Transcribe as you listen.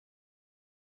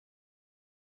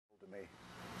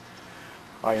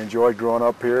I enjoyed growing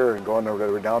up here and going to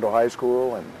Redondo High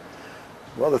School. And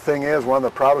well, the thing is, one of the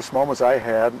proudest moments I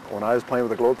had when I was playing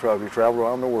with the Globetrotters, we traveled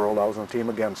around the world. I was on a team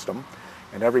against them,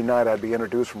 and every night I'd be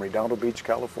introduced from Redondo Beach,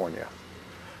 California.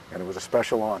 And it was a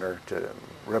special honor to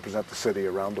represent the city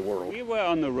around the world. We were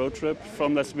on a road trip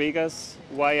from Las Vegas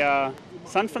via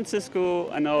San Francisco,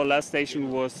 and our last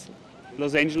station was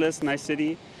Los Angeles, nice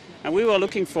city. And we were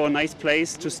looking for a nice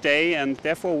place to stay, and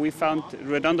therefore we found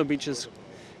Redondo Beach is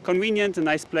convenient, a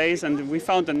nice place, and we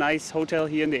found a nice hotel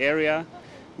here in the area.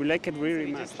 We like it really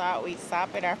much. We just thought we'd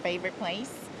stop at our favorite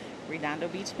place, Redondo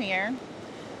Beach Pier.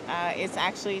 It's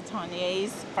actually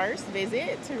Tanya's first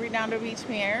visit to Redondo Beach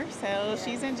Pier, so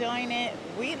she's enjoying it.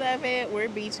 We love it. We're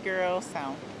beach girls,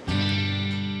 so.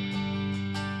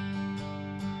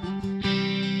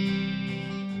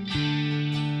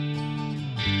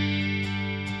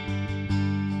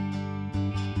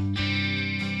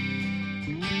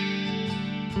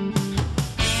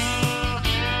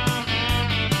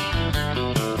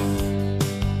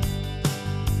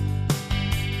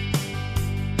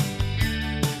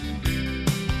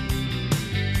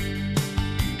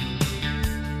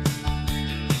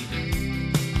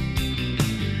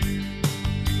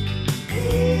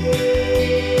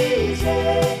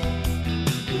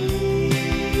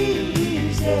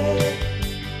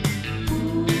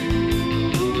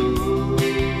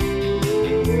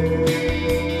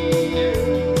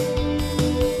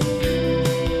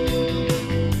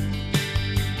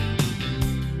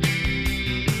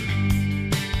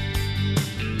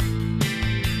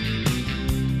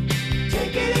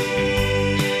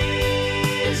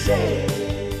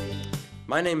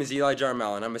 My name is Eli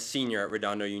Jarmel, and I'm a senior at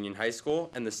Redondo Union High School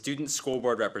and the Student School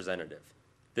Board Representative.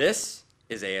 This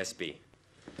is ASB.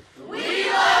 We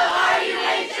love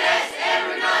RUHS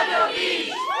and Redondo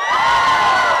Beach!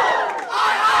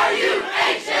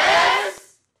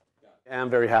 RUHS! I'm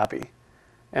very happy,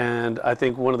 and I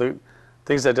think one of the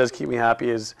things that does keep me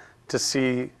happy is to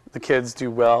see the kids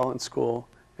do well in school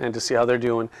and to see how they're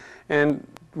doing. And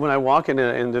when I walk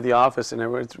into the office and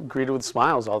everyone's greeted with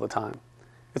smiles all the time.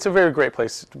 It's a very great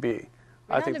place to be.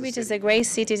 Redondo Beach is a great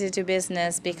city to do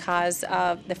business because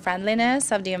of the friendliness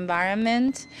of the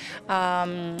environment.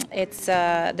 There's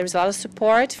a lot of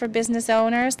support for business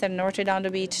owners. The North Redondo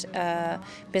Beach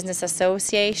Business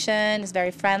Association is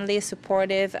very friendly,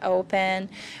 supportive, open,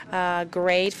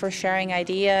 great for sharing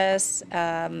ideas,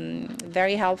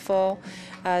 very helpful.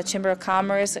 Chamber of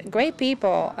Commerce, great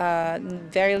people,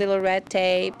 very little red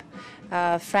tape.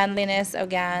 Friendliness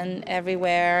again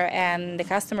everywhere, and the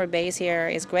customer base here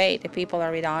is great. The people at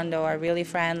Redondo are really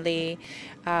friendly,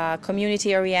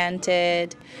 community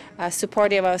oriented,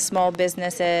 supportive of small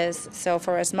businesses. So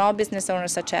for a small business owner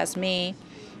such as me,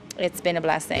 it's been a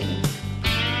blessing.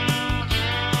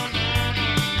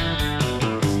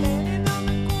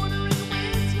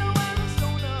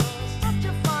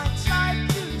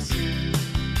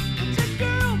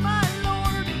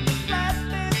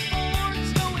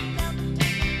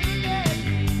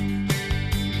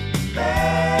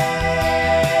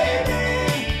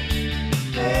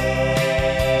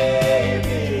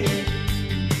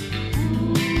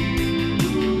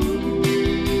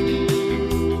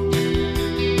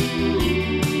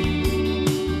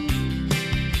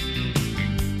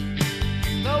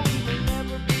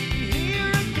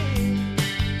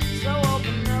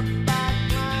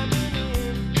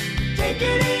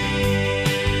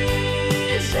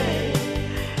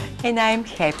 And I'm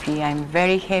happy, I'm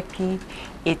very happy.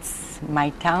 It's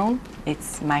my town,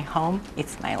 it's my home,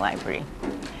 it's my library.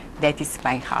 That is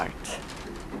my heart.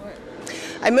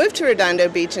 I moved to Redondo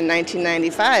Beach in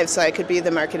 1995 so I could be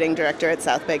the marketing director at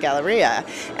South Bay Galleria,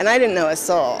 and I didn't know a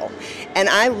soul. And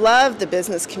I love the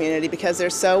business community because they're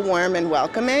so warm and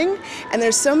welcoming, and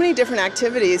there's so many different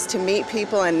activities to meet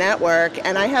people and network,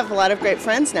 and I have a lot of great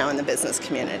friends now in the business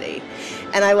community.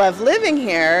 And I love living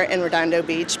here in Redondo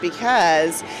Beach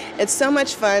because it's so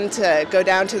much fun to go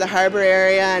down to the harbor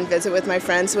area and visit with my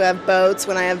friends who have boats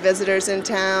when I have visitors in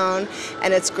town,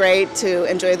 and it's great to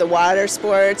enjoy the water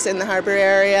sports in the harbor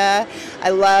area. I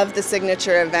love the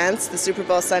signature events, the Super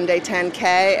Bowl Sunday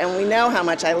 10K, and we know how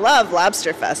much I love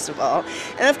Lobster Festival.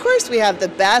 And of course we have the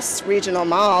best regional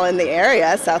mall in the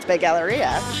area, South Bay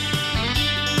Galleria.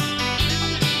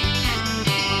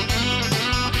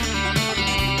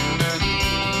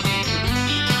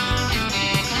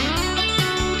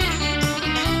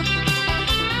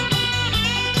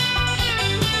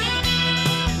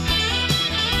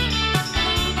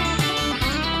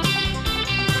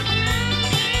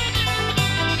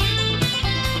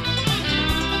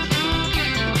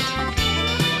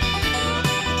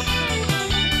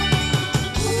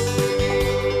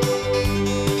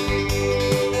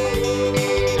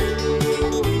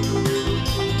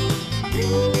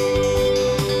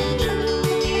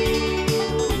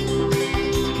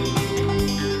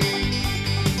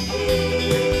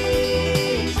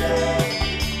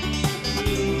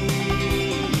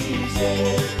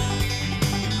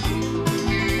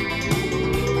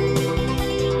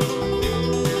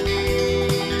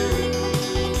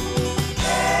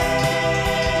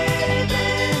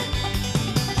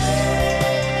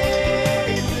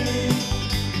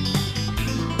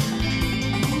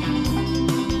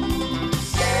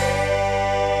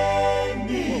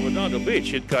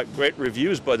 Beach. It got great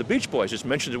reviews by the Beach Boys. It's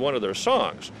mentioned in one of their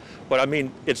songs. But I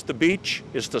mean, it's the beach,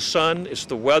 it's the sun, it's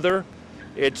the weather.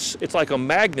 It's like a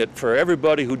magnet for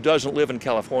everybody who doesn't live in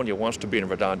California, wants to be in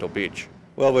Redondo Beach.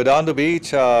 Well, Redondo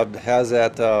Beach has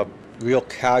that real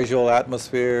casual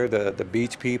atmosphere, the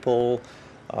beach people.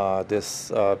 There's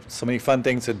so many fun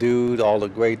things to do, all the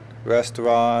great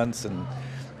restaurants and,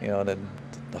 you know, the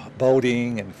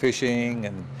boating and fishing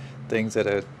and things that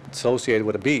are associated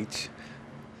with a beach.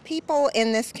 People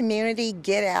in this community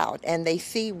get out and they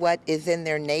see what is in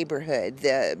their neighborhood,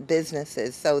 the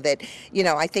businesses, so that, you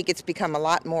know, I think it's become a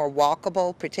lot more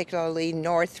walkable, particularly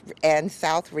North and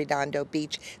South Redondo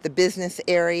Beach, the business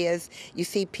areas. You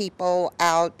see people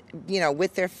out, you know,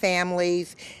 with their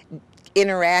families,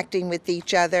 interacting with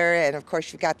each other, and of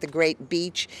course you've got the great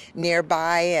beach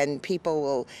nearby, and people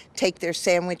will take their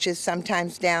sandwiches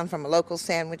sometimes down from a local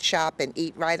sandwich shop and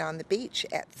eat right on the beach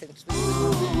at Cincinnati.